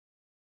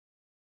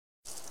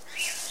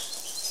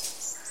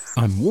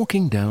I'm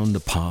walking down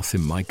the path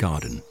in my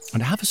garden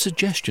and I have a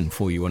suggestion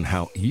for you on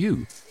how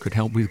you could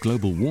help with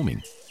global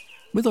warming.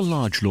 With a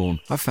large lawn,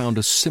 I found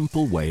a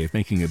simple way of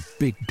making a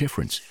big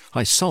difference.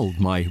 I sold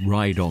my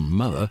ride-on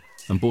mower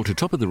and bought a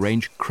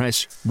top-of-the-range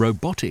Cress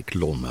robotic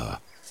lawnmower.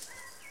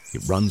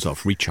 It runs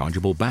off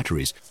rechargeable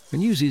batteries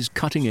and uses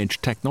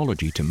cutting-edge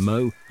technology to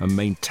mow and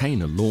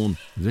maintain a lawn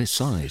this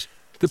size.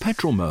 The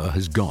petrol mower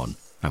has gone,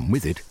 and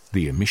with it,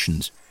 the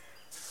emissions.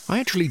 I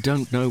actually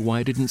don't know why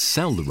I didn't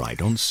sell the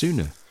ride-on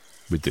sooner.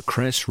 With the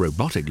Cress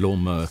robotic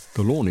lawnmower,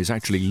 the lawn is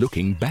actually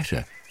looking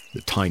better.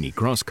 The tiny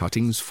grass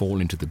cuttings fall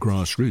into the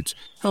grass roots,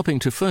 helping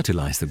to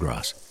fertilize the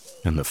grass.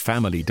 And the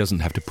family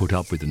doesn't have to put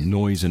up with the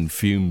noise and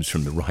fumes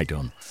from the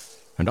ride-on.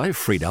 And I've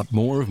freed up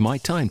more of my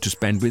time to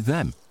spend with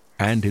them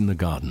and in the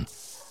garden.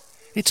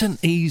 It's an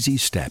easy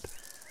step,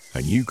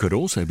 and you could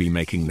also be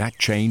making that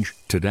change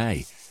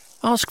today.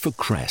 Ask for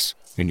Cress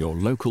in your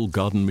local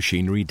garden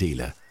machinery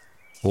dealer,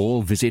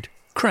 or visit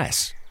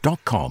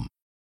cress.com.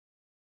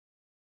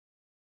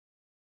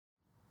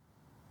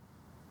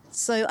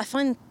 So I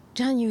find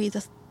January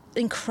the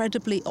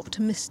incredibly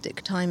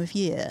optimistic time of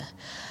year,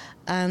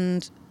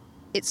 and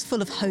it's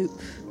full of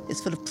hope,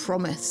 it's full of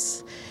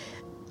promise.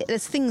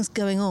 There's things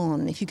going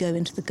on. If you go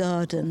into the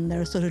garden,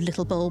 there are sort of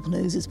little bulb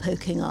noses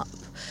poking up.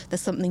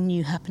 There's something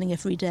new happening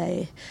every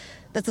day.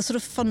 There's a sort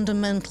of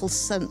fundamental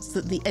sense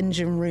that the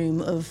engine room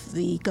of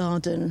the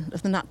garden,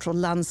 of the natural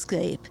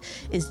landscape,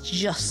 is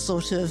just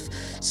sort of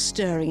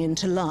stirring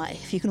into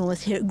life. You can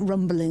almost hear it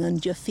rumbling under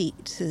your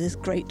feet. There's this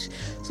great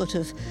sort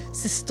of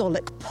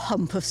systolic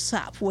pump of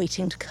sap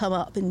waiting to come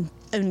up in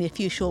only a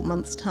few short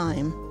months'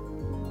 time.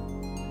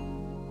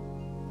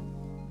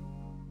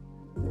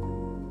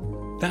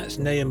 That's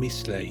Naomi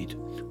Slade,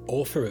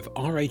 author of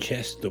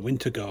RHS The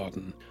Winter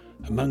Garden,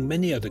 among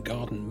many other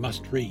garden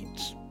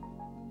must-reads.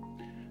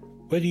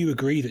 Whether you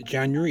agree that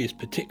January is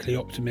particularly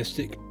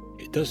optimistic,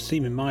 it does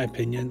seem, in my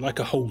opinion, like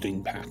a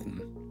holding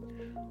pattern.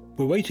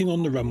 We're waiting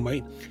on the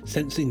runway,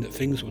 sensing that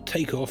things will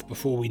take off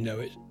before we know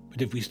it,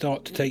 but if we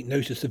start to take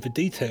notice of the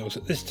details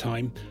at this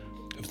time,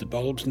 of the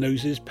bulbs'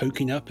 noses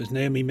poking up as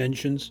Naomi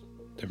mentions,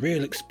 the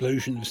real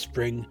explosion of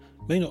spring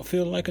may not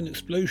feel like an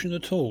explosion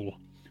at all,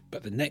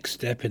 but the next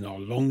step in our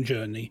long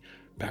journey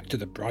back to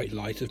the bright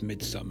light of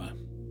midsummer.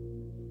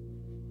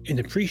 In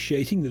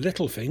appreciating the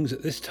little things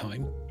at this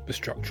time, the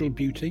structural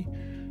beauty,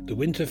 the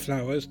winter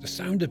flowers, the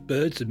sound of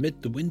birds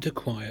amid the winter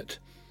quiet,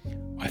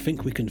 I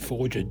think we can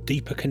forge a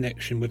deeper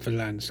connection with the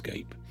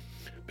landscape,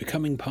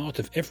 becoming part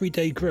of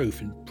everyday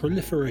growth and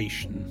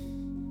proliferation.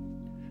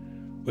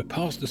 We're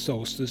past the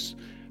solstice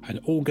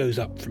and all goes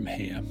up from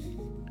here.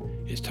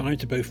 It's time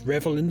to both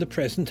revel in the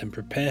present and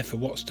prepare for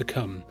what's to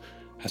come,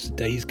 as the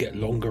days get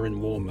longer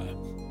and warmer.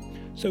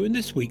 So in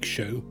this week's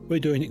show, we're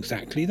doing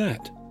exactly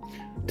that,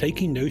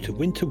 taking note of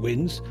winter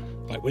winds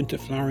like winter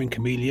flowering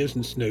camellias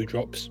and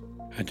snowdrops,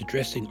 and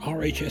addressing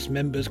RHS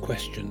members'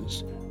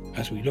 questions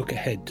as we look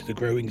ahead to the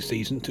growing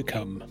season to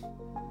come.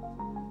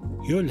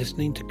 You're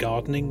listening to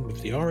Gardening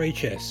with the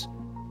RHS,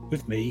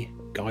 with me,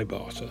 Guy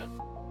Barter.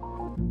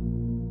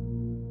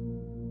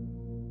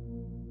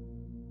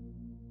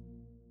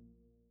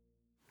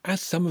 As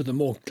some of the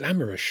more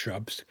glamorous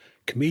shrubs,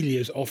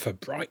 camellias offer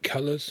bright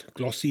colours,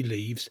 glossy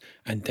leaves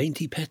and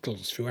dainty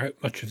petals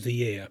throughout much of the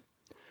year.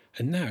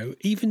 And now,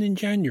 even in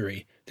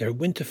January, there are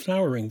winter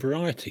flowering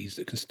varieties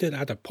that can still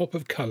add a pop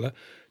of colour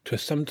to a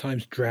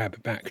sometimes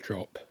drab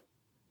backdrop.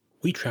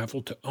 We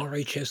travelled to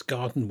RHS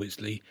Garden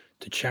Wisley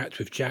to chat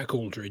with Jack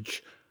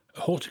Aldridge,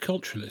 a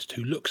horticulturalist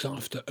who looks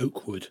after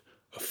Oakwood,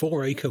 a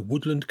 4-acre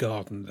woodland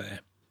garden there.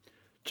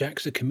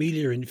 Jack's a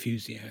camellia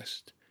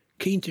enthusiast,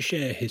 keen to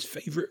share his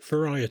favourite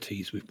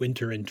varieties with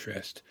winter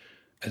interest,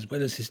 as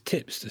well as his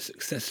tips to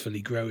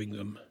successfully growing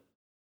them.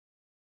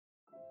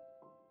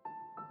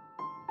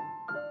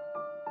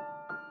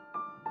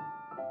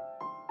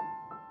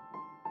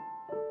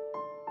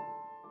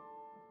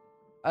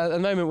 At the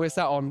moment we're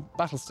sat on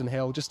Battleston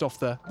Hill, just off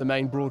the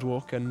main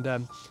Broadwalk, and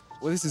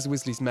this is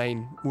Wisley's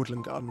main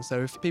woodland garden,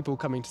 so if people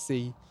coming to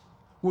see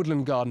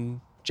woodland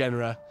garden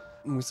genera,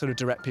 we sort of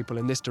direct people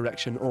in this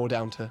direction or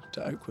down to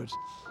Oakwood.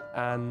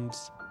 And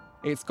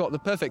it's got the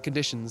perfect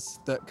conditions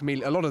that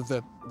a lot of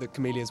the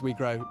camellias we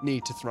grow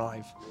need to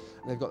thrive.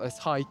 They've got this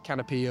high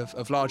canopy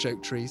of large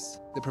oak trees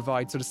that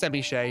provide sort of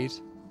semi-shade,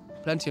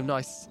 plenty of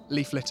nice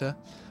leaf litter.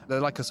 They're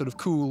like a sort of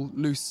cool,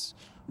 loose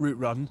root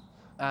run.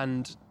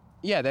 And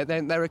yeah,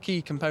 they're a key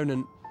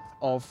component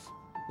of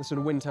the sort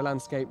of winter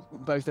landscape,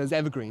 both as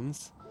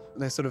evergreens.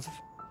 They sort of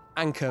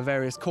anchor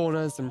various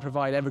corners and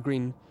provide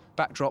evergreen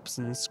backdrops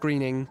and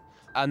screening.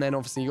 And then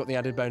obviously you've got the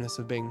added bonus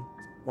of being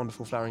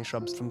wonderful flowering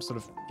shrubs from sort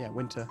of,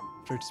 winter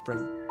through to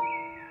spring.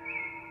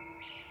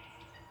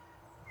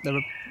 They're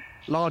a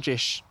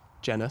largish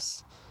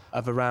genus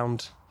of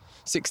around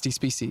 60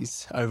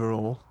 species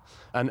overall,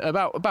 and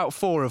about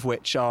 4 of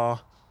which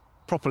are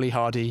properly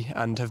hardy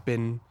and have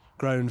been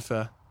grown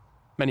for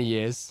many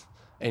years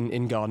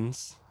in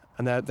gardens.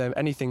 And they're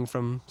anything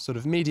from sort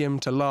of medium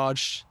to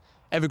large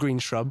evergreen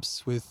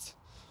shrubs with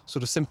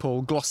sort of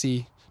simple,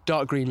 glossy,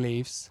 dark green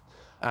leaves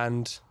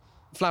and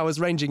flowers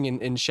ranging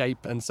in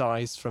shape and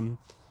size from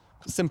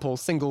simple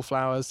single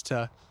flowers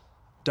to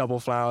double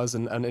flowers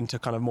and into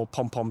kind of more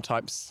pom-pom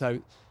types.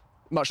 So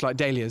much like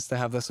dahlias, they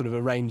have sort of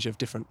a range of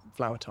different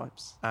flower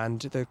types.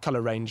 And the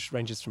colour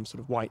ranges from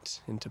sort of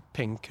white into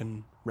pink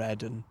and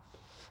red and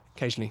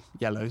occasionally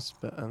yellows,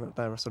 but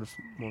they're sort of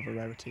more of a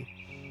rarity.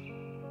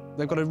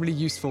 They've got a really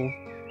useful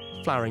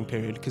flowering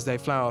period because they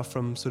flower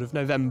from sort of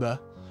November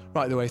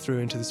right the way through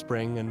into the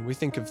spring. And we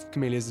think of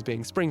camellias as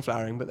being spring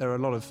flowering, but there are a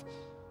lot of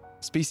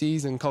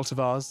species and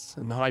cultivars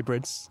and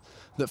hybrids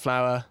that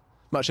flower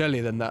much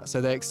earlier than that, so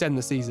they extend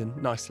the season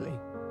nicely.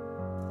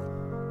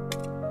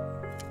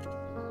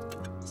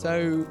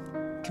 So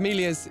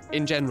camellias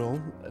in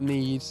general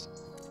need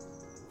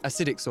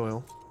acidic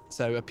soil,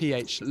 so a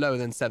pH lower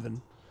than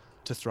 7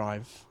 to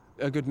thrive.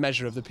 A good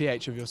measure of the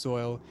pH of your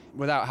soil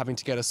without having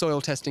to get a soil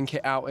testing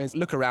kit out is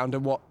look around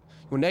at what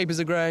your neighbours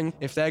are growing.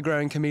 If they're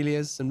growing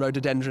camellias and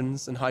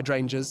rhododendrons and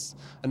hydrangeas,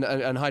 and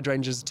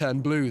hydrangeas turn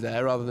blue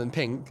there rather than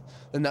pink,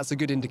 then that's a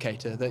good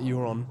indicator that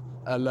you're on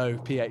a low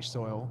pH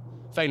soil.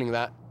 Failing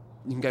that,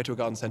 you can go to a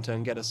garden centre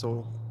and get a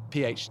soil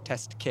pH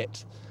test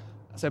kit.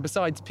 So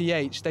besides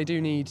pH, they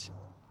do need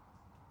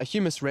a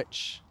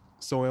humus-rich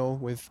soil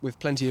with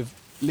plenty of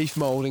leaf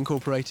mould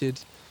incorporated.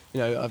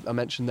 You know, I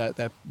mentioned that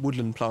they're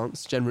woodland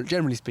plants,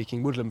 generally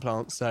speaking, woodland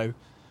plants, so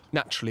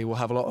naturally will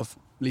have a lot of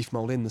leaf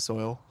mould in the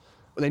soil.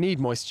 They need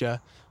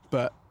moisture,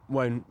 but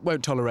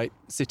won't tolerate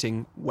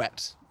sitting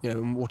wet,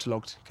 in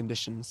waterlogged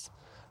conditions.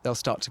 They'll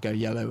start to go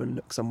yellow and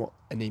look somewhat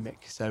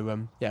anemic.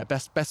 So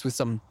best with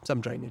some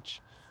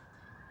drainage.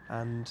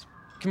 And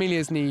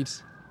camellias need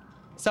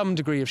some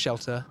degree of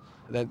shelter.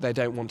 They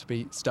don't want to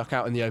be stuck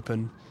out in the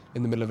open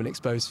in the middle of an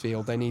exposed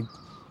field. They need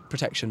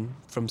protection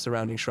from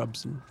surrounding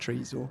shrubs and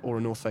trees or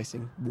a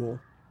north-facing wall.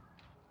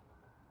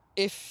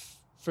 If,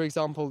 for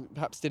example,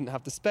 perhaps didn't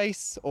have the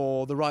space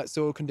or the right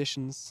soil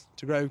conditions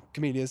to grow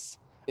camellias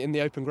in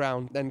the open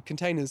ground, then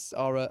containers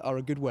are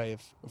a good way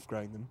of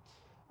growing them.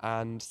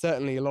 And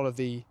certainly a lot of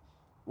the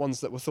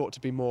ones that were thought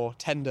to be more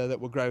tender that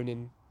were grown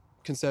in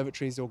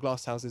conservatories or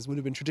glass houses would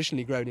have been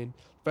traditionally grown in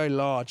very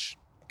large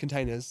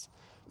containers,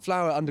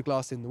 flower under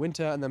glass in the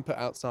winter and then put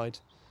outside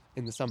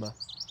in the summer.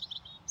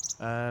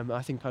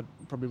 I think I'd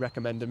probably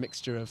recommend a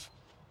mixture of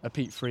a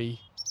peat-free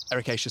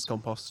ericaceous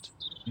compost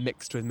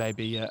mixed with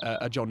maybe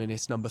a John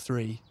Innes No.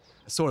 3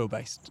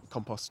 soil-based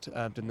compost,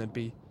 and there'd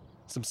be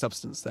some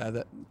substance there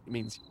that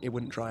means it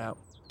wouldn't dry out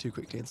too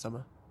quickly in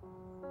summer.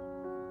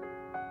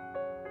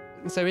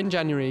 So in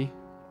January,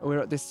 we're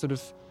at this sort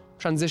of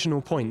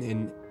transitional point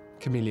in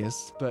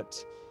camellias,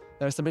 but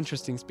there are some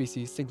interesting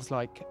species, things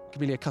like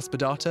Camellia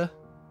cuspidata,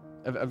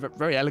 a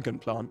very elegant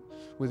plant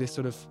with this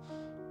sort of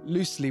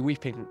loosely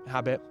weeping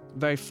habit,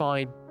 very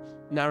fine,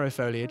 narrow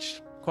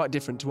foliage, quite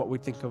different to what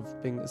we'd think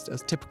of being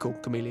as typical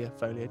camellia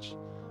foliage.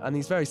 And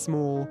these very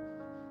small,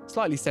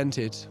 slightly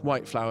scented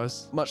white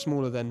flowers, much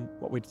smaller than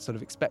what we'd sort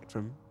of expect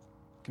from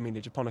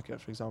Camellia japonica,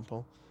 for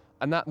example.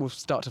 And that will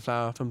start to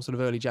flower from sort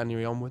of early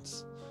January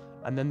onwards.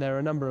 And then there are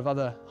a number of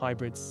other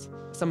hybrids.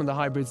 Some of the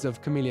hybrids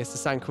of Camellia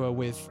sasanqua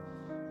with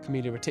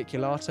Camellia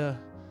reticulata,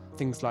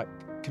 things like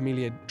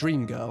Camellia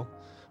Dream Girl,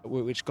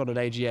 which got an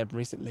AGM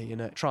recently in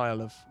a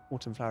trial of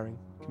autumn flowering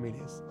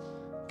camellias.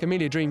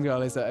 Camellia Dream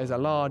Girl is a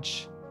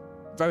large,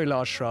 very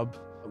large shrub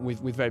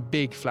with very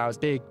big flowers,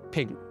 big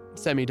pink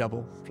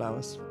semi-double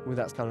flowers with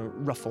that kind of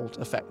ruffled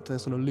effect. They're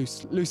sort of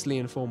loosely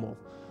informal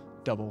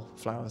double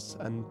flowers,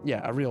 and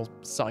a real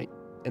sight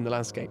in the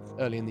landscape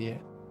early in the year.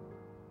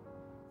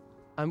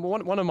 And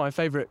one of my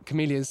favourite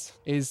camellias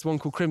is one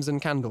called Crimson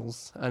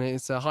Candles, and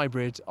it's a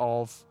hybrid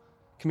of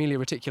Camellia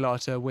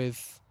reticulata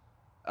with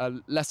a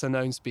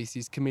lesser-known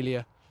species,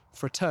 Camellia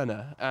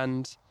fraterna,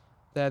 and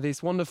they're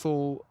these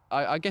wonderful,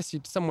 I guess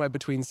you'd somewhere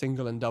between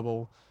single and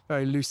double,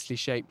 very loosely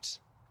shaped,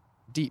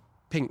 deep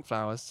pink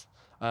flowers,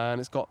 and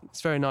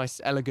it's very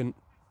nice, elegant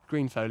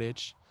green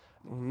foliage,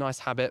 nice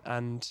habit,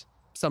 and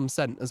some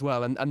scent as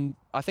well. And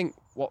I think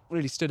what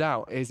really stood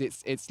out is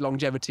its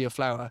longevity of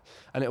flower,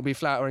 and it'll be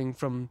flowering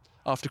from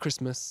after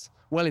Christmas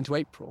well into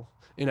April,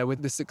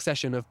 with the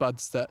succession of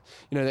buds that,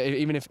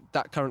 even if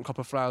that current crop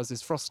of flowers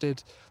is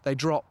frosted, they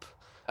drop,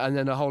 and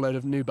then a whole load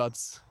of new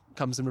buds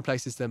comes and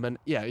replaces them. And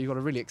you've got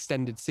a really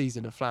extended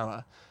season of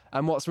flower.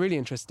 And what's really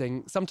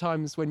interesting,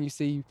 sometimes when you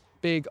see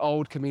big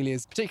old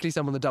camellias, particularly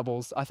some of the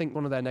doubles, I think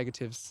one of their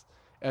negatives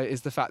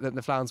is the fact that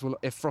the flowers will,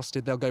 if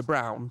frosted, they'll go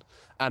brown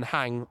and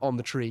hang on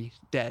the tree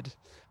dead,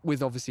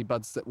 with obviously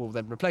buds that will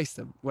then replace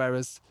them.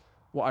 Whereas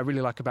what I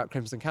really like about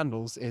Crimson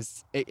Candles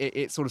is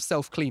it's sort of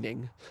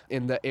self-cleaning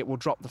in that it will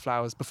drop the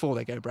flowers before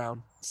they go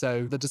brown.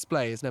 So the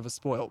display is never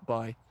spoilt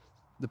by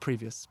the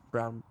previous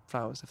brown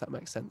flowers, if that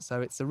makes sense.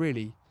 So it's a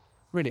really,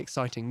 really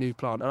exciting new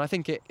plant. And I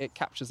think it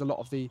captures a lot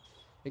of the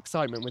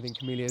excitement within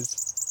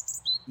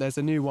camellias. There's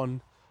a new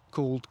one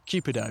called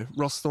Cupido,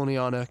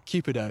 Rossthorniana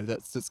Cupido,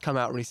 that's come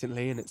out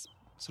recently, and it's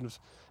sort of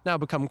now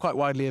become quite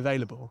widely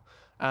available.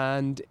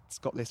 And it's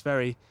got this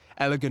very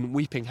elegant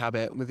weeping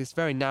habit with this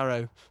very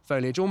narrow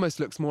foliage, almost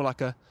looks more like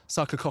a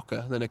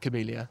sarcococca than a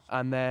camellia.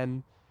 And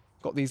then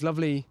got these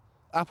lovely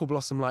apple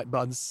blossom-like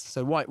buds,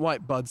 so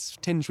white buds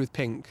tinged with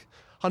pink,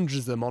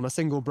 hundreds of them on a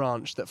single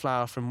branch that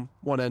flower from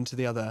one end to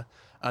the other,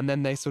 and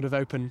then they sort of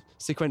open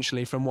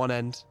sequentially from one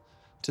end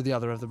to the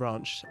other of the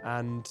branch.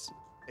 And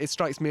it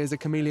strikes me as a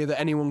camellia that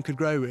anyone could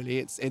grow, really.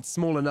 It's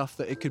small enough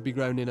that it could be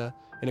grown in a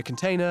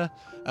container,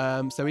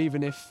 so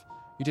even if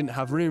you didn't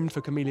have room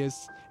for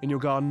camellias in your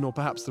garden, or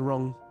perhaps the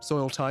wrong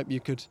soil type, you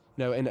could,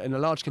 in a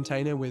large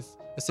container with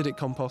acidic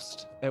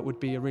compost, it would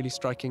be a really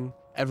striking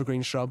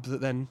evergreen shrub that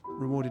then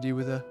rewarded you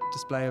with a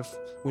display of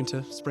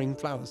winter, spring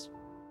flowers.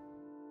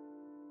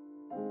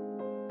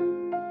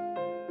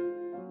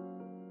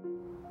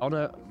 On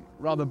a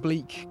rather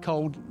bleak,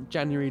 cold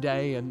January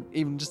day, and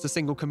even just a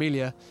single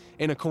camellia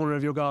in a corner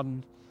of your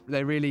garden,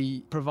 they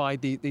really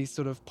provide these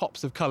sort of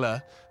pops of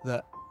colour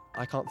that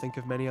I can't think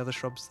of many other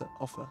shrubs that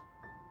offer.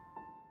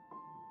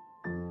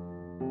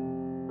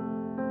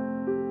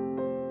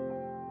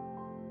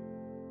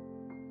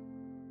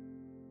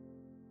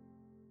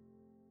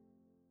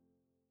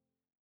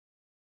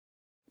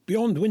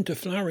 Beyond winter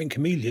flowering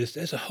camellias,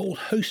 there's a whole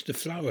host of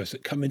flowers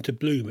that come into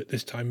bloom at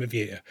this time of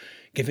year,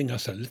 giving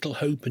us a little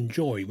hope and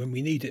joy when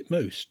we need it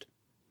most.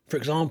 For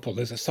example,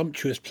 there's a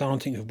sumptuous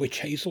planting of witch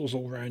hazels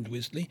all round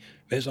Wisley.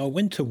 There's our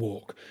winter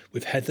walk,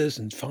 with heathers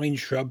and fine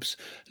shrubs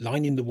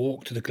lining the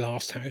walk to the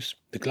glasshouse.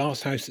 The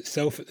glasshouse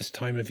itself at this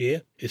time of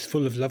year is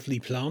full of lovely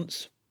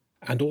plants.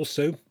 And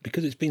also,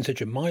 because it's been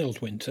such a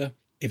mild winter,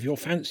 if your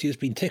fancy has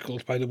been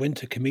tickled by the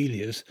winter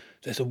camellias,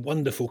 there's a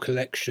wonderful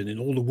collection in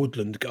all the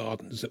woodland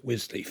gardens at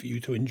Wisley for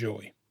you to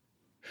enjoy.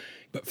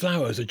 But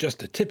flowers are just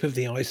the tip of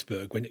the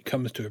iceberg when it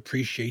comes to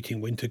appreciating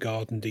winter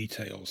garden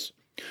details.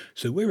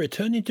 So we're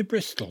returning to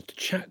Bristol to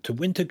chat to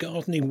winter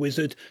gardening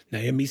wizard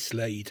Naomi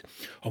Slade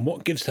on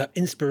what gives her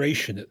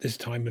inspiration at this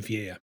time of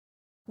year.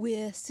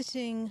 We're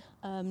sitting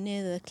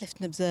near the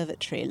Clifton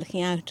Observatory,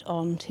 looking out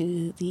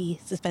onto the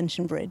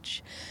suspension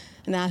bridge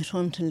and out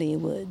onto Lee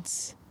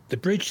Woods. The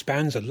bridge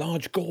spans a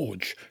large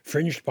gorge,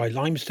 fringed by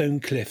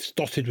limestone cliffs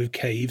dotted with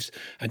caves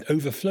and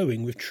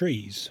overflowing with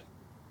trees.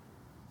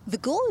 The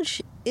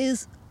gorge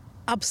is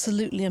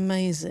absolutely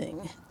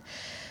amazing.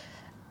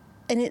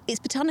 And it's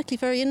botanically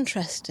very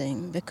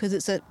interesting because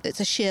it's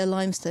a sheer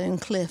limestone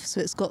cliff,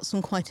 so it's got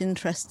some quite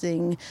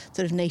interesting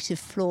sort of native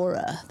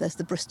flora. There's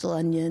the Bristol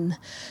onion,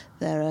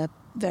 there are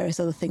various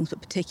other things,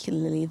 but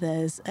particularly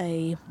there's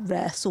a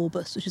rare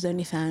sorbus, which is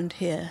only found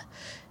here.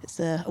 It's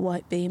a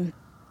white beam.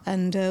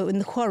 And in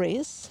the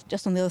quarries,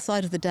 just on the other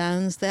side of the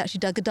downs, they actually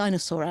dug a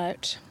dinosaur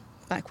out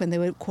back when they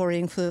were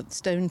quarrying for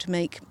stone to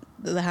make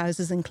the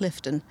houses in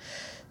Clifton.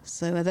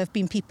 So there have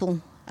been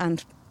people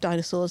and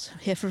dinosaurs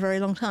here for a very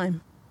long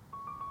time.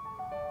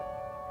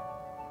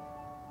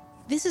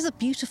 This is a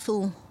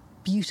beautiful,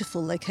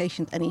 beautiful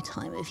location at any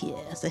time of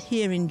year. So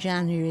here in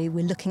January,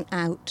 we're looking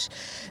out,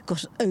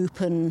 got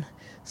open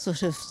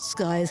sort of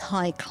skies,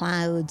 high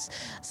clouds.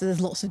 So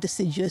there's lots of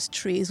deciduous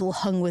trees all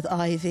hung with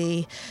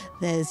ivy.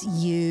 There's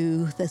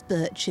yew, there's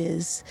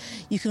birches.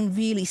 You can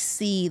really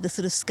see the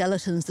sort of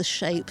skeletons, the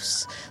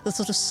shapes, the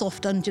sort of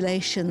soft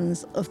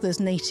undulations of those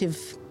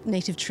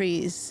native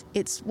trees.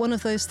 It's one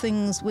of those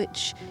things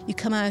which you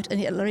come out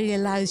and it really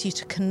allows you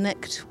to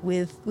connect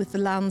with the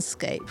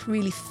landscape,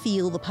 really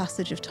feel the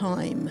passage of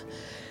time,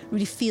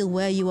 really feel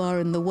where you are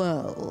in the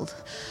world.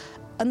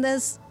 And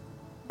there's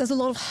a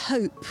lot of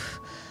hope.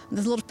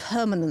 There's a lot of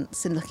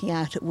permanence in looking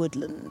out at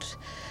woodland.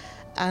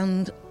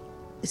 And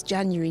it's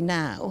January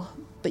now,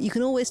 but you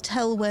can always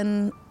tell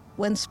when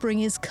spring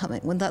is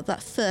coming, when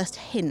that first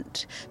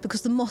hint,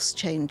 because the moss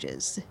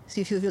changes. So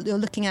if you're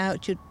looking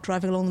out, you're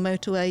driving along the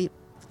motorway,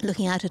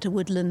 looking out at a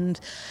woodland,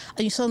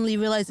 and you suddenly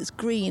realise it's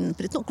green,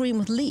 but it's not green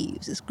with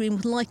leaves, it's green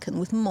with lichen,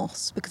 with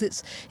moss,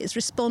 because it's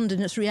responded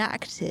and it's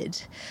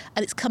reacted,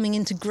 and it's coming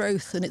into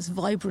growth and its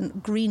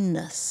vibrant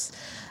greenness.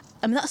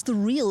 I mean, that's the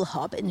real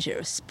harbinger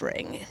of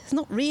spring. It's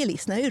not really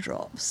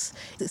snowdrops.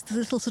 It's the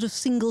little sort of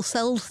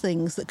single-celled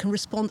things that can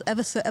respond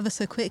ever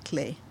so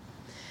quickly.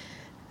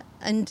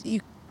 And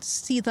you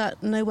see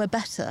that nowhere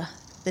better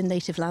than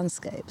native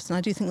landscapes. And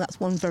I do think that's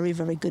one very,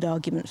 very good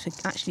argument for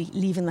actually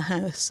leaving the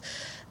house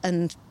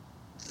and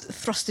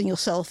thrusting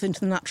yourself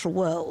into the natural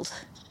world.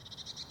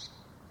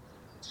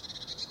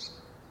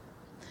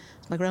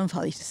 My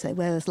grandfather used to say,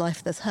 where there's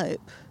life, there's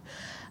hope.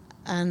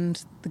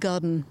 And the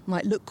garden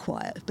might look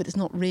quiet, but it's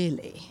not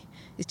really.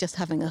 It's just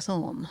having us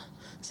on.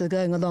 So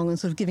going along and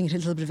sort of giving it a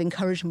little bit of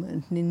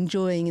encouragement and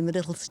enjoying in the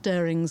little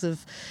stirrings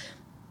of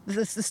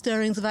the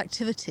stirrings of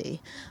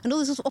activity, and all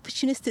those sort of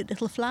opportunistic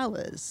little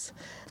flowers,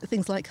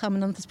 things like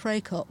Hymenanthus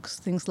praecox,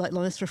 things like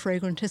Lonistra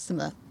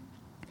fragrantissima,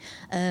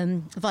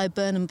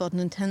 Viburnum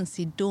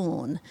bodnantense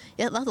dawn.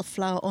 Yeah, that'll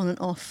flower on and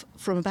off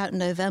from about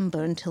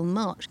November until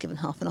March, given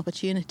half an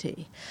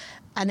opportunity.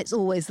 And it's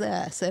always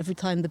there, so every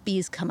time the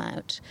bees come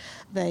out,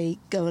 they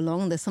go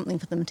along, there's something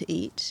for them to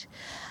eat.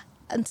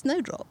 And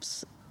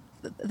snowdrops,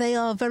 they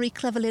are very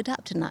cleverly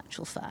adapted in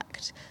actual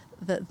fact.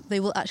 that they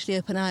will actually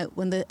open out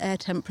when the air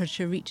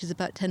temperature reaches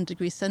about 10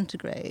 degrees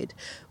centigrade,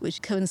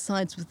 which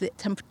coincides with the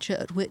temperature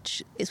at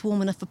which it's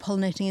warm enough for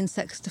pollinating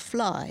insects to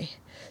fly.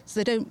 So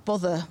they don't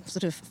bother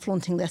sort of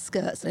flaunting their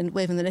skirts and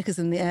waving their knickers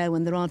in the air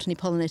when there aren't any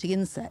pollinating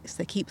insects.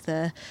 They keep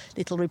their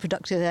little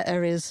reproductive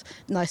areas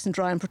nice and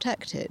dry and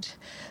protected.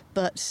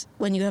 But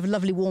when you have a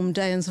lovely warm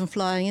day and some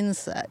flying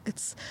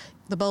insects,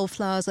 the bulb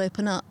flowers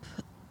open up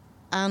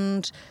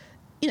and,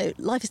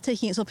 life is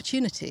taking its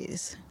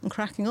opportunities and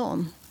cracking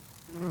on.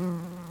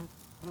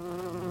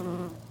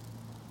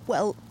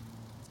 Well,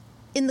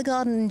 in the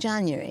garden in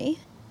January,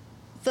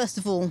 first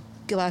of all,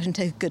 go out and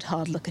take a good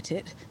hard look at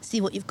it,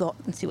 see what you've got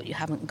and see what you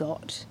haven't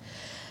got.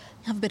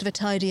 Have a bit of a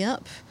tidy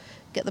up,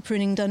 get the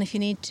pruning done if you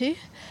need to,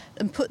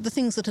 and put the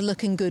things that are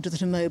looking good,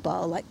 that are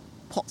mobile, like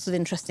pots of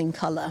interesting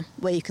colour,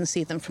 where you can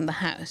see them from the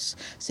house.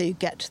 So you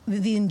get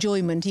the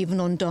enjoyment even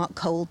on dark,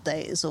 cold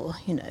days, or,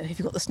 if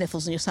you've got the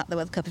sniffles and you're sat there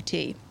with a cup of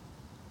tea.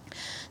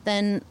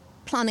 Then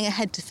planning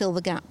ahead to fill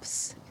the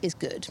gaps is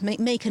good.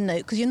 Make a note,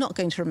 because you're not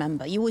going to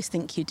remember. You always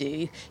think you do.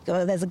 You go,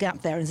 oh, there's a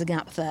gap there, there's a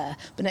gap there.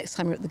 But next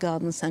time you're at the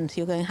garden centre,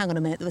 you're going, hang on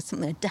a minute, there was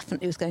something I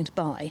definitely was going to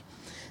buy.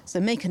 So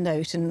make a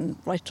note and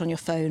write it on your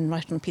phone,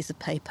 write it on a piece of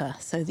paper,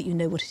 so that you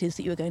know what it is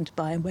that you were going to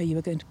buy and where you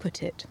were going to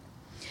put it.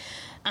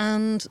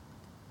 And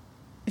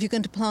if you're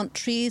going to plant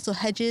trees or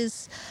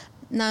hedges,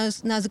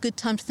 now's a good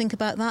time to think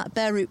about that.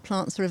 Bare root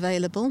plants are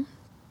available.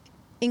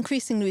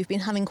 Increasingly, we've been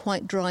having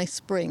quite dry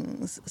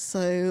springs,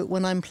 so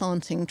when I'm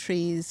planting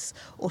trees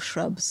or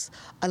shrubs,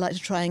 I like to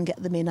try and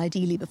get them in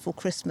ideally before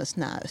Christmas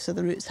now, so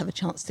the roots have a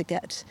chance to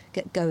get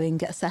going,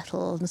 get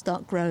settled and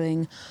start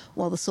growing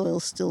while the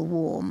soil's still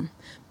warm.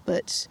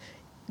 But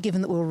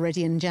given that we're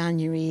already in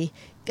January,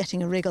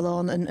 getting a wriggle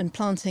on and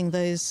planting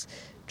those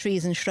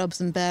trees and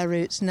shrubs and bare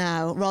roots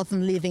now, rather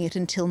than leaving it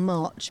until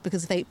March,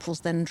 because if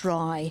April's then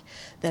dry,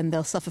 then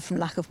they'll suffer from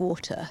lack of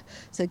water.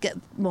 So get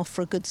them off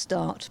for a good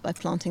start by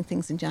planting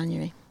things in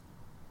January.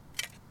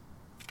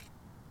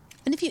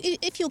 And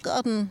if your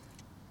garden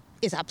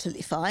is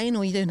absolutely fine,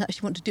 or you don't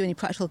actually want to do any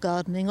practical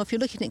gardening, or if you're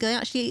looking at going,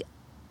 actually,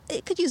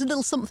 it could use a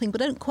little something, but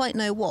don't quite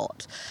know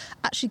what,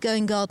 actually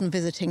going garden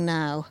visiting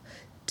now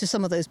to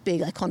some of those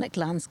big iconic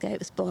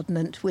landscapes,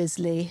 Bodmin,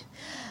 Wisley,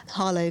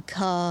 Harlow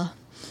Carr.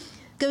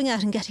 Going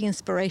out and getting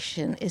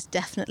inspiration is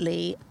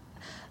definitely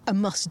a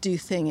must-do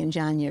thing in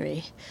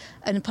January.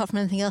 And apart from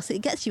anything else,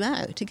 it gets you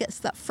out. It gets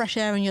that fresh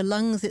air in your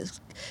lungs. It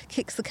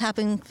kicks the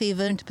cabin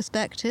fever into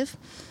perspective.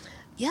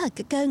 Yeah,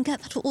 go and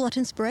get all that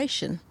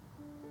inspiration.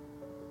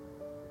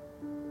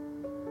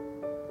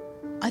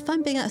 I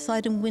find being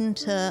outside in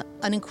winter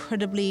an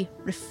incredibly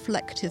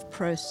reflective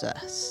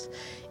process.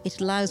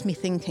 It allows me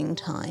thinking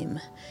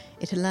time.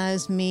 It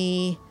allows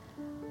me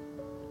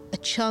a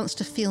chance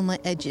to feel my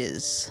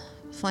edges,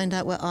 find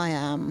out where I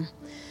am.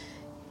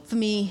 For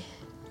me,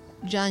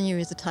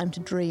 January is a time to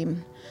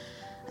dream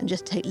and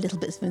just take little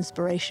bits of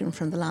inspiration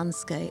from the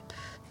landscape,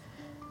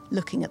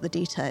 looking at the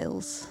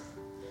details,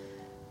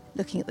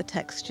 looking at the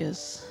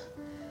textures,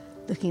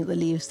 looking at the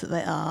leaves that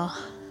they are,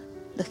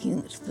 looking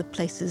at the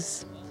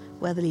places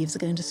where the leaves are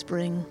going to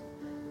spring.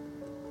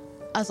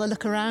 As I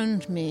look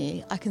around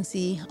me, I can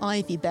see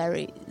ivy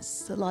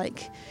berries,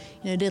 like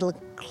little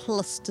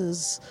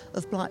clusters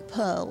of black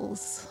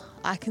pearls.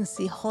 I can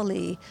see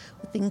holly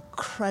with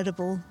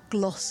incredible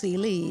glossy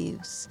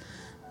leaves.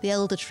 The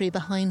elder tree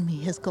behind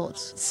me has got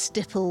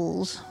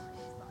stippled,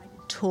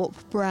 taupe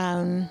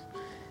brown,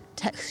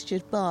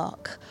 textured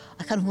bark.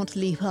 I kind of want to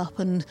leap up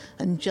and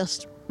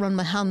just run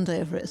my hand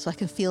over it so I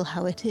can feel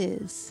how it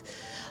is.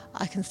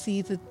 I can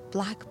see the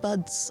black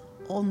buds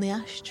on the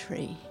ash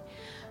tree,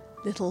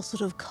 little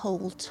sort of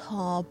coal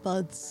tar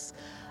buds,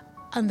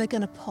 and they're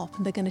going to pop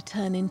and they're going to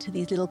turn into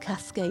these little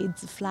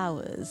cascades of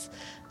flowers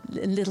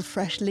and little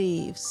fresh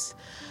leaves.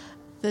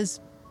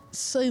 There's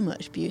so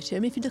much beauty. I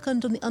mean, if you look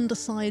under the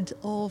underside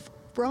of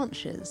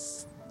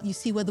branches, you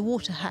see where the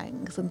water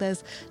hangs, and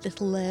there's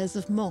little layers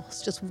of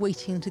moss just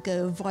waiting to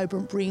go a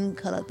vibrant green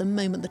colour the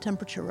moment the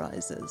temperature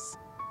rises.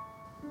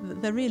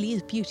 There really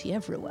is beauty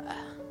everywhere.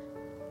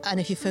 And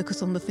if you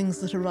focus on the things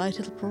that are right,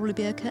 it'll probably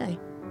be okay.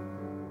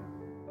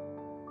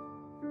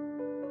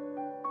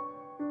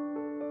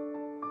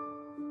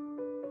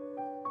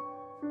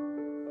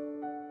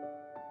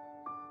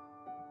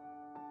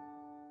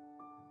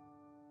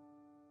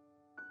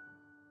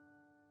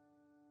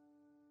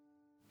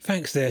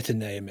 Thanks there to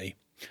Naomi.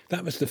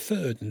 That was the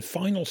third and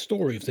final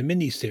story of the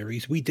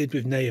mini-series we did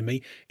with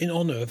Naomi in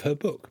honour of her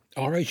book,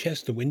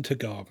 RHS The Winter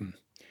Garden.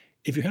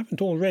 If you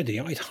haven't already,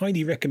 I'd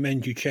highly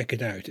recommend you check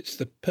it out. It's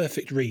the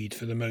perfect read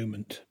for the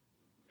moment.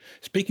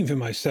 Speaking for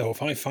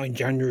myself, I find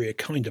January a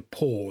kind of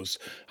pause.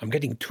 I'm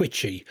getting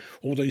twitchy.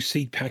 All those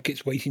seed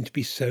packets waiting to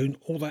be sown,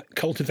 all that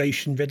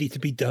cultivation ready to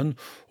be done,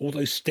 all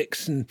those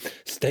sticks and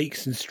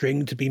stakes and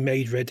string to be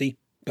made ready.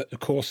 But of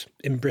course,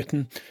 in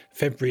Britain,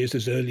 February is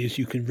as early as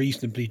you can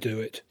reasonably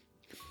do it.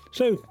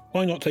 So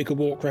why not take a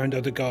walk round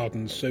other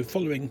gardens? So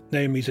following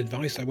Naomi's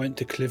advice, I went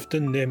to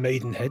Clifton near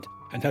Maidenhead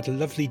and had a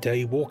lovely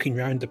day walking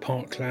round the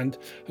parkland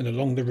and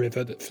along the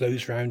river that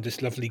flows round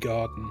this lovely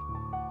garden.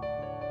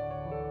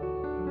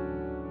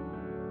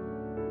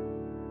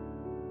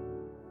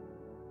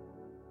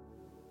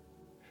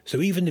 So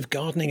even if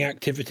gardening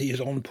activity is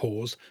on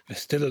pause,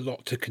 there's still a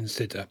lot to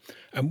consider.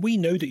 And we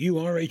know that you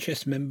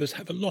RHS members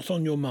have a lot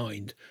on your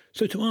mind.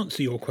 So to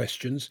answer your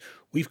questions,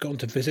 we've gone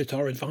to visit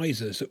our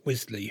advisors at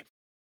Wisley.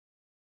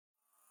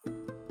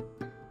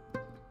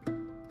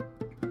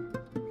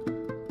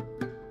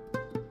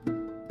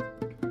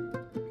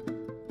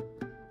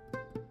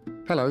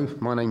 Hello,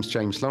 my name's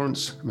James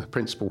Lawrence. I'm a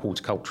Principal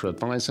Horticultural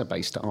Advisor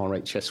based at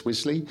RHS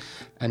Wisley,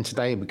 and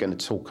today we're going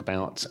to talk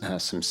about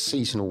some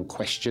seasonal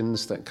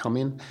questions that come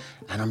in,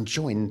 and I'm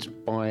joined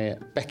by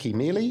Becky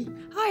Mealy.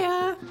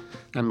 Hiya.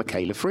 And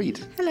Michaela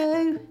Freed.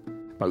 Hello.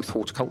 Both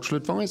horticultural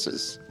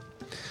advisors.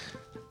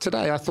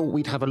 Today I thought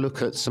we'd have a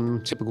look at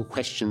some typical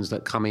questions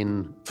that come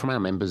in from our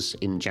members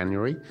in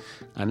January,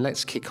 and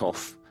let's kick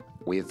off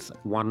with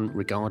one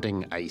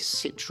regarding a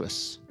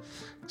citrus.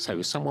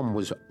 So someone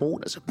was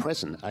bought as a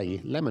present a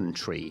lemon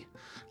tree,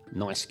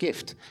 nice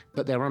gift,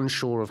 but they're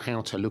unsure of how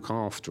to look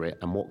after it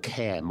and what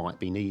care might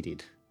be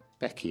needed.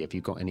 Becky, have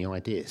you got any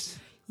ideas?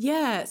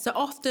 Yeah, so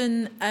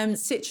often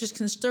citrus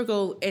can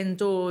struggle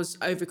indoors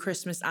over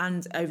Christmas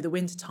and over the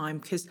winter time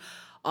because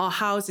our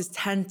houses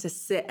tend to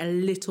sit a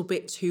little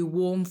bit too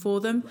warm for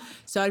them.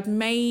 So I'd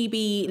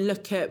maybe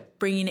look at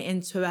bringing it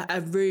into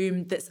a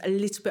room that's a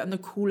little bit on the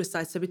cooler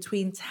side, so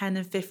between 10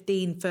 and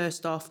 15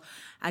 first off,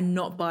 and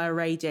not by a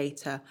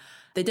radiator.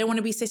 They don't want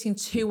to be sitting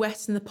too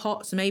wet in the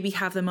pot, so maybe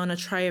have them on a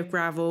tray of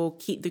gravel,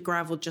 keep the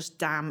gravel just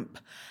damp.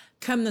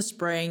 Come the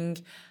spring,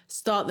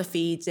 start the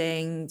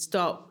feeding,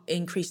 start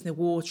increasing the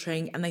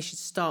watering, and they should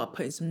start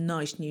putting some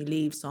nice new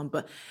leaves on.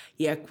 But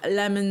yeah,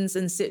 lemons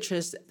and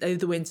citrus over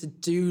the winter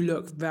do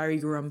look very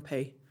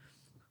grumpy.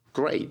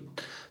 Great,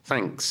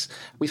 thanks.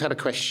 We've had a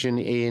question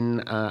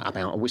in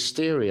about a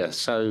wisteria.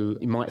 So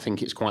you might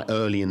think it's quite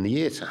early in the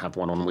year to have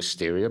one on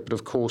wisteria, but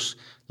of course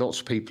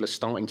lots of people are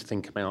starting to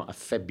think about a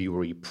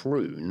February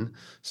prune,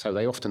 so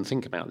they often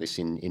think about this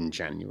in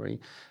January.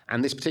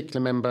 And this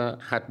particular member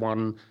had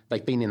one,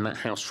 they've been in that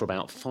house for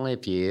about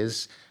 5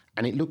 years,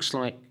 and it looks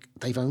like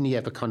they've only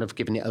ever kind of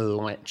given it a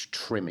light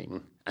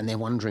trimming, and they're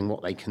wondering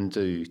what they can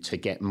do to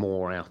get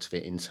more out of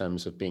it in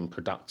terms of being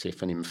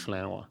productive and in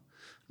flower.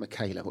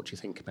 Michaela, what do you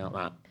think about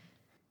that?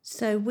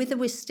 So with a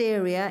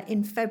wisteria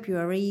in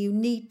February, you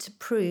need to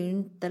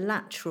prune the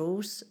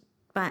laterals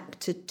back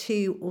to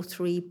 2 or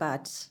 3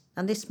 buds.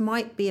 And this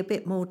might be a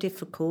bit more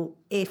difficult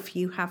if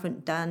you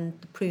haven't done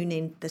the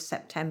pruning the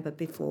September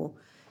before.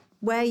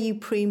 Where you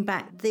prune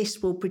back,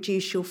 this will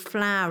produce your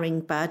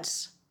flowering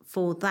buds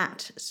for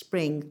that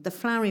spring. The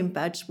flowering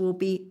buds will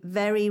be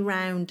very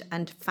round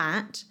and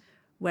fat,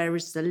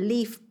 whereas the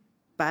leaf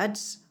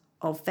buds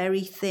are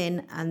very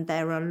thin and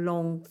they're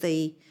along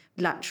the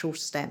lateral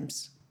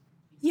stems.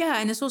 Yeah,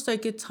 and it's also a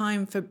good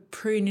time for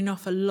pruning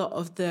off a lot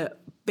of the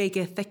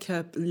bigger,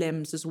 thicker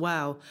limbs as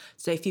well.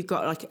 So if you've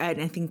got like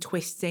anything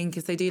twisting,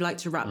 because they do like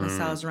to wrap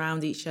themselves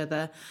around each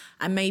other,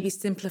 and maybe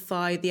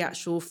simplify the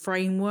actual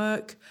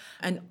framework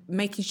and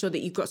making sure that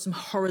you've got some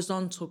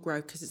horizontal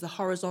growth, because it's the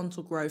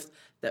horizontal growth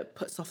that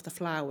puts off the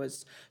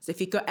flowers. So if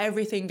you've got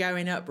everything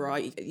going up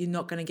right, you're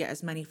not going to get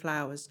as many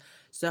flowers.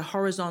 So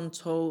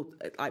horizontal,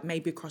 like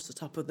maybe across the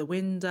top of the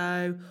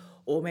window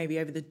or maybe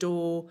over the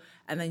door,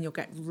 and then you'll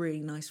get really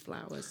nice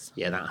flowers.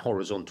 Yeah, that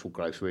horizontal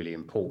growth really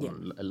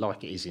important,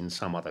 like it is in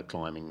some other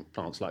climbing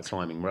plants, like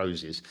climbing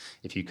roses.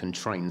 If you can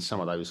train some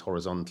of those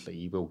horizontally,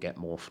 you will get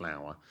more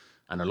flower.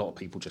 And a lot of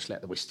people just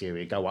let the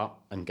wisteria go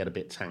up and get a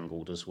bit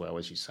tangled as well,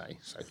 as you say.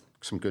 So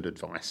some good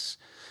advice.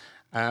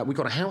 We've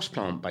got a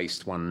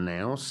houseplant-based one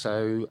now.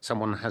 So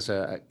someone has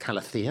a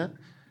Camellia,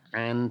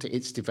 and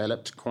it's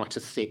developed quite a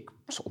thick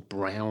sort of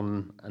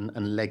brown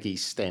and leggy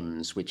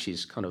stems, which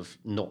is kind of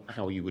not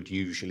how you would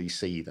usually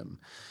see them.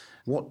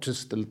 What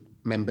does the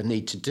member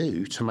need to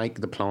do to make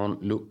the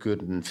plant look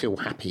good and feel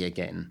happy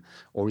again?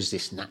 Or is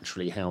this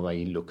naturally how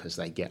they look as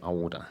they get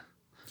older?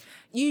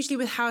 Usually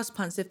with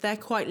houseplants, if they're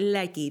quite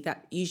leggy,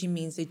 that usually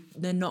means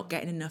they're not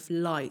getting enough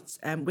light.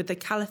 With the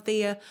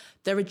Camellia,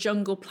 they're a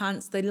jungle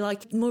plants. They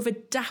like more of a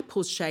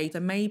dapple shade,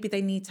 and maybe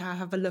they need to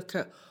have a look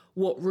at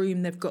what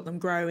room they've got them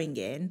growing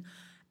in.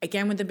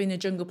 Again, with them being a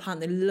jungle plant,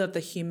 they love the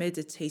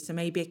humidity, so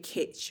maybe a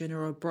kitchen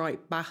or a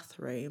bright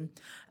bathroom.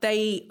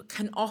 They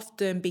can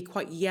often be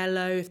quite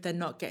yellow if they're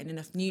not getting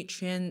enough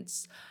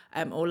nutrients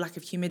or lack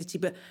of humidity,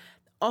 but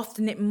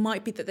often it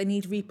might be that they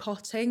need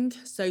repotting.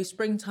 So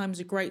springtime is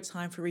a great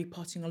time for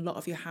repotting a lot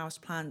of your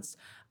houseplants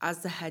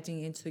as they're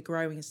heading into the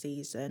growing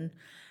season.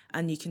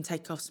 And you can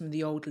take off some of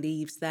the old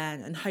leaves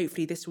then, and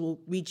hopefully this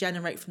will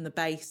regenerate from the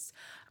base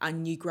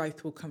and new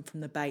growth will come from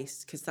the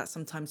base, because that's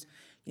sometimes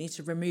you need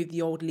to remove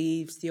the old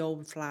leaves, the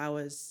old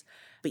flowers.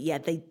 But yeah,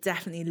 they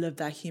definitely love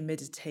their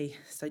humidity.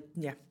 So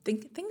yeah,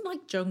 think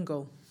like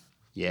jungle.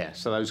 Yeah,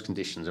 so those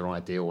conditions are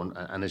ideal.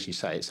 And as you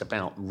say, it's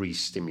about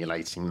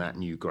re-stimulating that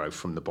new growth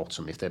from the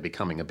bottom. If they're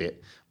becoming a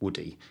bit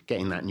woody,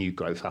 getting that new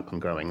growth up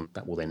and growing,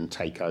 that will then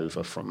take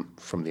over from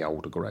the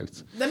older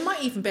growth. They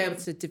might even be able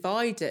to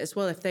divide it as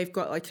well if they've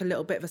got like a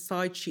little bit of a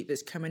side shoot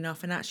that's coming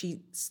off, and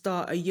actually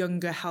start a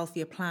younger,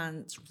 healthier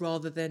plant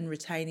rather than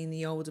retaining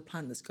the older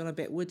plant that's gone a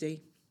bit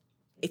woody.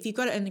 If you've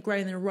got it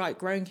grown in the right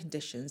growing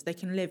conditions, they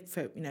can live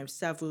for,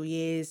 several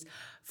years,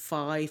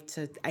 5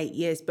 to 8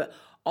 years. But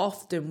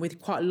often with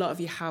quite a lot of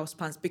your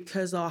houseplants,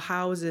 because our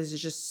houses are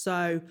just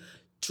so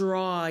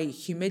dry,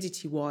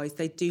 humidity-wise,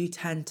 they do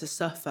tend to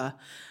suffer,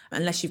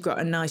 unless you've got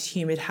a nice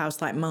humid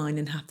house like mine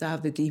and have to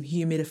have the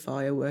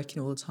dehumidifier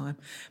working all the time.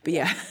 But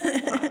yeah.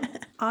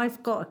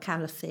 I've got a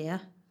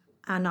Calathea,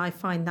 and I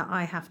find that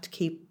I have to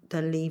keep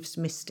the leaves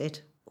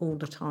misted all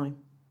the time.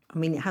 I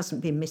mean, it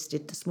hasn't been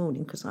misted this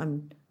morning because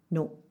I'm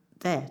not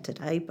there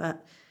today,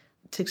 but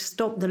to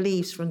stop the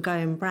leaves from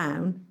going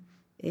brown,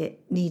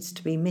 it needs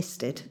to be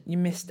misted. You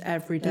mist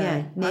every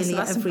day. Yeah, nearly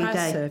that's every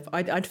impressive. day.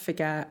 I'd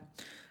forget.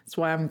 That's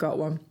why I haven't got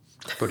one.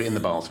 Put it in the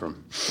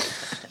bathroom.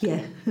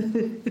 Yeah.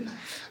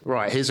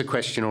 Right, here's a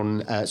question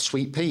on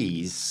sweet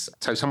peas.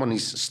 So someone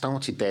has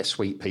started their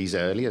sweet peas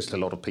early, as a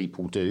lot of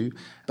people do,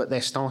 but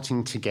they're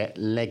starting to get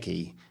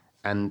leggy.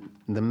 And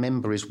the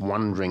member is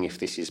wondering if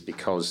this is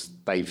because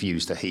they've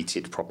used a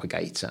heated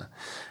propagator.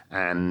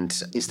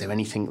 And is there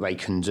anything they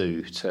can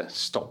do to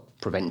stop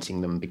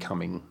preventing them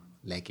becoming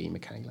leggy,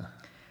 Michaela?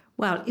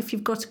 Well, if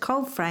you've got a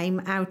cold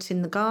frame out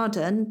in the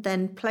garden,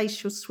 then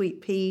place your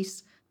sweet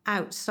peas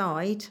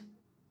outside.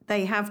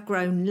 They have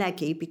grown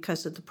leggy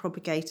because of the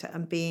propagator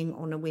and being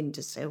on a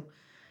windowsill.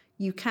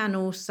 You can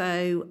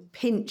also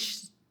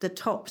pinch the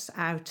tops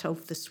out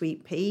of the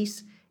sweet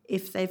peas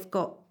if they've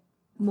got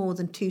more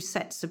than 2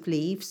 sets of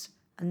leaves,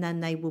 and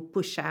then they will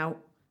push out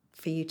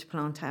for you to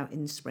plant out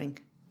in the spring.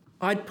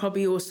 I'd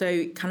probably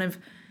also kind of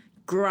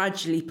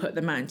gradually put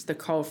them out into the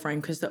cold frame,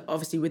 because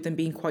obviously with them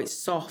being quite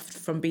soft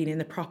from being in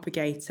the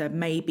propagator,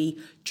 maybe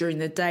during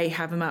the day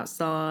have them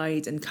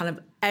outside and kind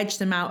of edge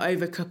them out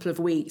over a couple of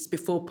weeks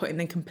before putting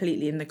them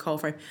completely in the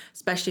cold frame,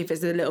 especially if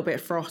it's a little bit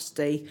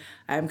frosty,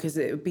 because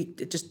it would be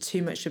just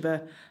too much of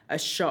a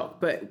shock.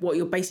 But what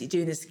you're basically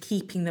doing is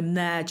keeping them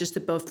there just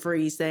above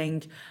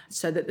freezing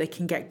so that they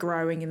can get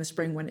growing in the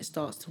spring when it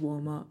starts to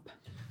warm up.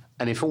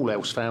 And if all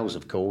else fails,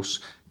 of course,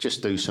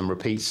 just do some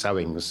repeat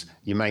sowings.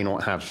 You may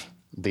not have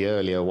the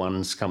earlier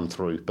ones come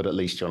through, but at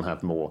least you'll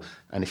have more.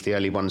 And if the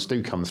early ones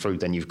do come through,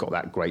 then you've got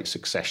that great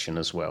succession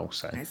as well.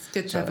 So it's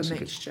good to have a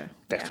mixture.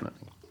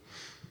 Definitely.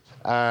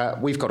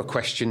 We've got a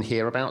question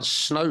here about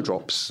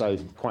snowdrops, so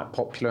quite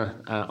popular,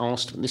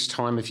 asked at this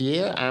time of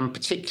year, and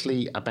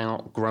particularly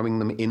about growing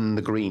them in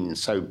the green,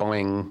 so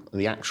buying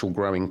the actual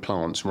growing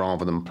plants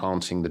rather than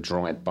planting the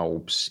dried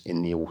bulbs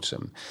in the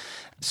autumn.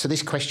 So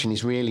this question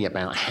is really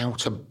about how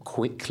to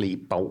quickly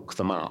bulk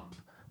them up,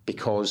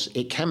 because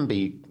it can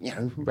be,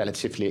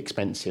 relatively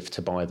expensive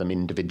to buy them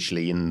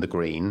individually in the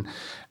green.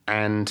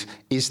 And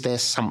is there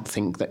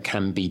something that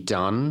can be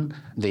done?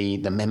 The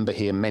member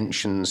here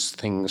mentions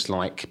things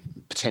like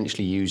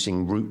potentially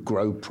using root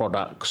grow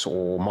products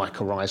or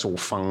mycorrhizal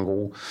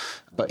fungal,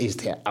 but is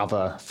there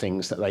other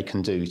things that they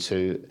can do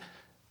to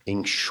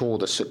ensure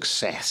the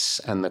success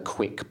and the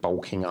quick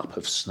bulking up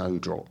of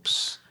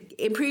snowdrops?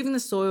 Improving the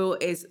soil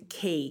is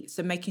key.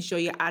 So making sure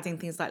you're adding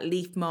things like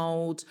leaf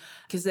mould,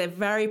 because they're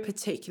very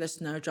particular,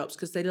 snowdrops,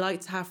 because they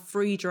like to have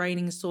free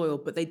draining soil,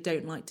 but they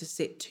don't like to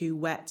sit too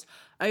wet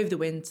over the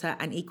winter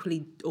and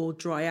equally or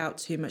dry out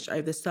too much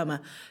over the summer.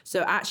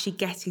 So actually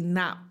getting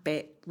that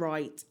bit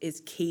right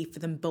is key for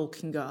them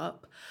bulking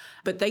up.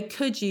 But they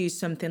could use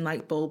something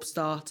like bulb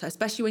starter,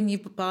 especially when you're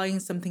buying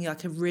something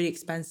like a really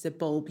expensive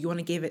bulb. You want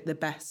to give it the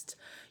best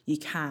you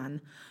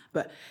can.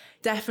 But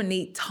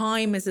definitely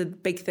time is a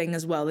big thing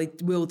as well. They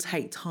will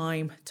take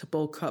time to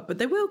bulk up, but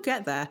they will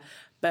get there.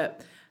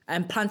 But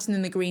planting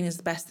in the green is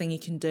the best thing you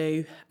can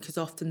do, because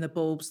often the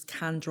bulbs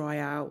can dry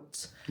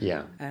out.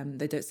 Yeah.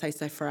 They don't stay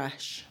so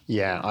fresh.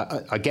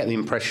 Yeah, I get the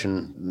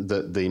impression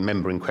that the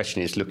member in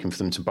question is looking for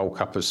them to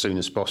bulk up as soon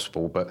as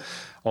possible. But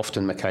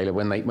often, Michaela,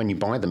 when you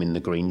buy them in the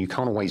green, you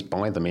can't always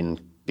buy them in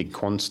big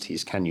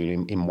quantities, can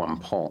you, in one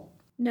pot?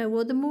 No,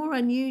 well, the more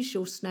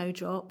unusual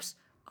snowdrops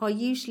are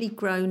usually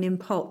grown in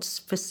pots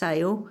for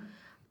sale,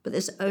 but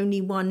there's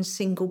only one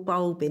single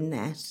bulb in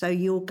there. So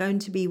you're going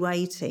to be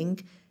waiting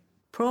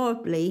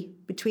probably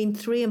between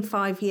 3 and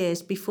 5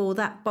 years before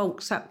that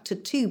bulks up to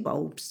 2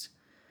 bulbs.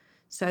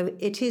 So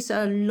it is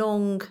a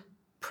long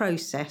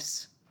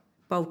process,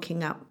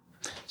 bulking up.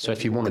 So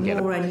if you want to get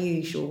more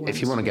unusual ones.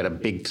 If you want to get a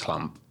big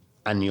clump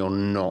and you're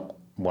not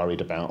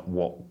worried about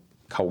what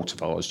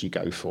cultivars you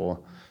go for,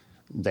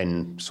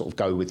 then sort of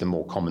go with the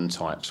more common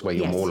types where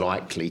you're more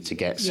likely to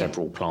get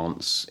several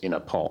plants in a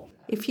pot.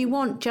 If you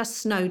want just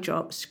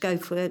snowdrops, go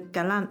for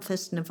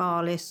Galanthus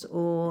nivalis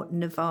or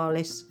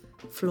Nivalis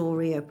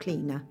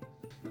floreoplena.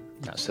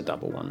 That's the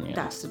double one, yeah.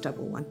 That's the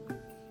double one.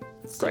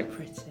 So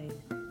pretty.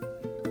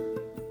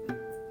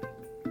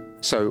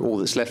 So all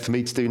that's left for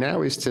me to do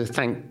now is to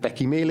thank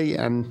Becky Mealy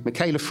and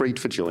Michaela Freed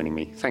for joining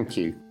me. Thank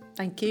you.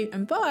 Thank you,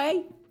 and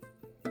bye.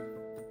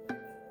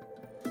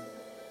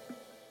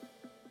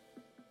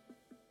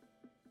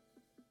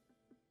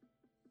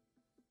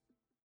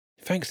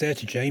 Thanks there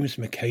to James,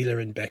 Michaela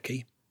and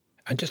Becky.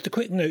 And just a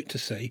quick note to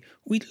say,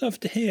 we'd love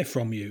to hear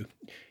from you.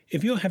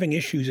 If you're having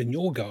issues in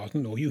your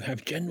garden or you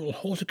have general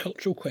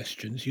horticultural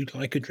questions you'd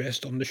like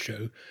addressed on the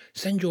show,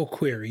 send your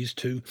queries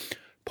to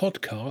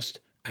podcast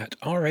at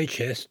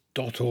rhs.org.uk.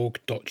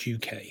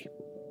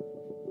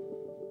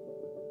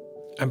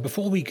 And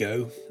before we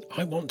go,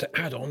 I want to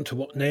add on to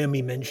what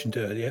Naomi mentioned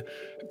earlier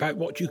about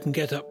what you can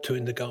get up to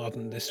in the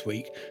garden this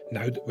week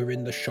now that we're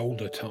in the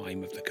shoulder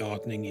time of the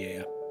gardening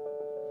year.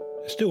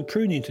 There's still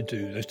pruning to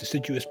do, those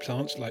deciduous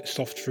plants like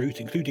soft fruit,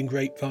 including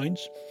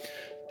grapevines.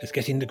 There's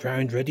getting the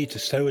ground ready to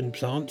sow and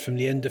plant from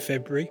the end of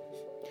February.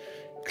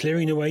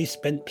 Clearing away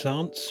spent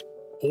plants,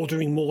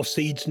 ordering more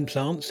seeds and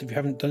plants if you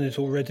haven't done it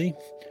already.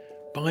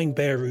 Buying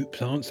bare root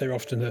plants, they're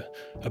often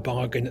a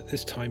bargain at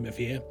this time of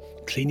year.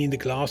 Cleaning the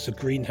glass of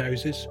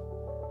greenhouses.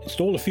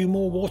 Install a few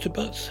more water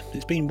butts.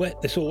 It's been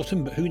wet this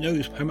autumn, but who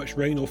knows how much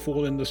rain will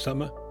fall in the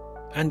summer.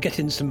 And get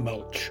in some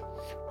mulch.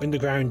 When the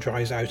ground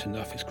dries out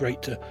enough, it's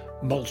great to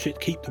mulch it,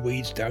 keep the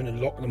weeds down and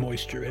lock the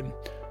moisture in.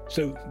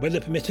 So, weather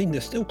permitting,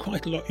 there's still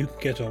quite a lot you can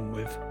get on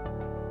with.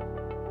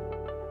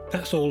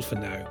 That's all for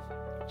now.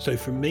 So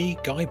from me,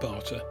 Guy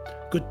Barter,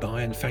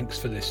 goodbye and thanks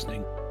for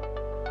listening.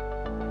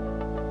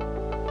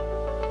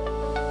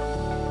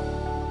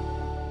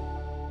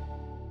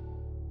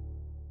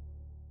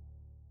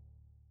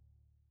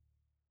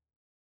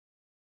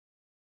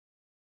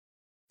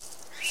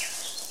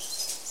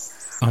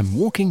 I'm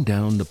walking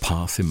down the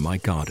path in my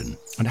garden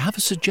and I have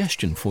a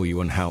suggestion for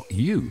you on how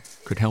you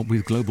could help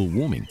with global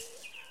warming.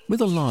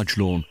 With a large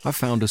lawn, I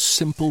found a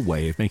simple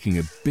way of making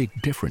a big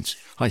difference.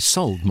 I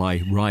sold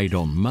my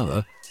ride-on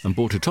mower and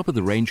bought a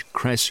top-of-the-range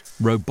Cress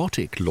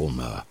robotic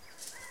lawnmower.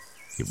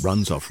 It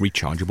runs off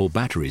rechargeable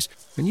batteries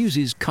and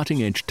uses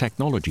cutting-edge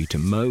technology to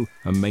mow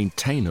and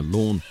maintain a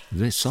lawn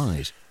this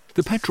size.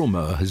 The petrol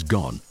mower has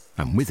gone,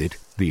 and with it,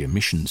 the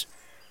emissions.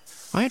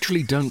 I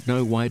actually don't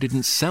know why I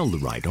didn't sell the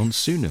ride-on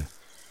sooner.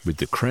 With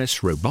the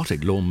Cress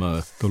robotic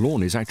lawnmower, the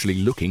lawn is actually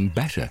looking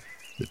better.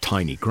 The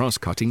tiny grass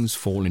cuttings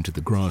fall into the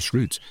grass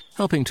roots,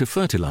 helping to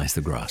fertilize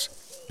the grass.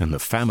 And the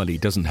family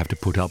doesn't have to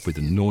put up with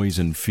the noise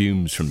and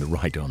fumes from the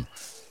ride-on.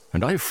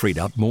 And I've freed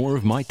up more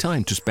of my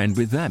time to spend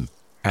with them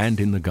and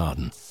in the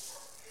garden.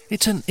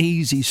 It's an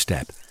easy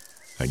step,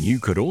 and you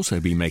could also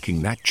be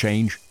making that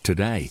change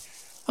today.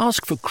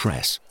 Ask for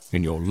Cress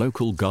in your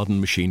local garden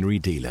machinery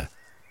dealer,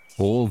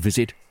 or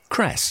visit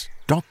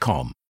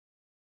cress.com.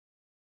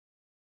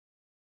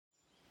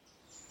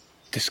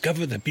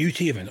 Discover the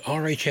beauty of an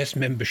RHS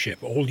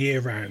membership all year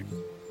round.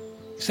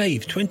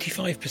 Save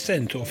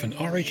 25% off an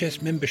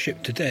RHS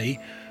membership today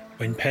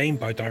when paying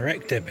by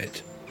direct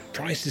debit.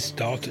 Prices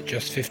start at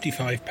just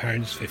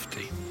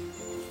 £55.50.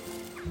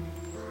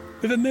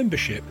 With a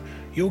membership,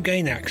 you'll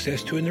gain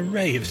access to an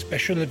array of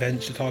special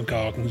events at our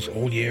gardens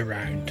all year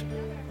round.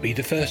 Be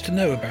the first to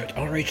know about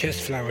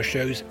RHS flower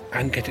shows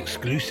and get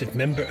exclusive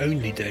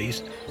member-only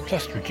days,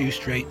 plus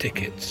reduced rate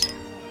tickets.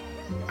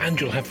 And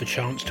you'll have the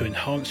chance to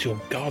enhance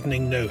your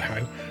gardening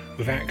know-how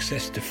with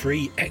access to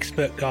free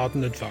expert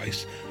garden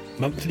advice,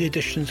 monthly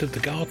editions of the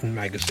Garden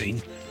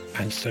magazine,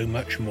 and so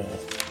much more.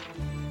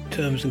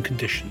 Terms and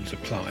conditions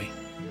apply.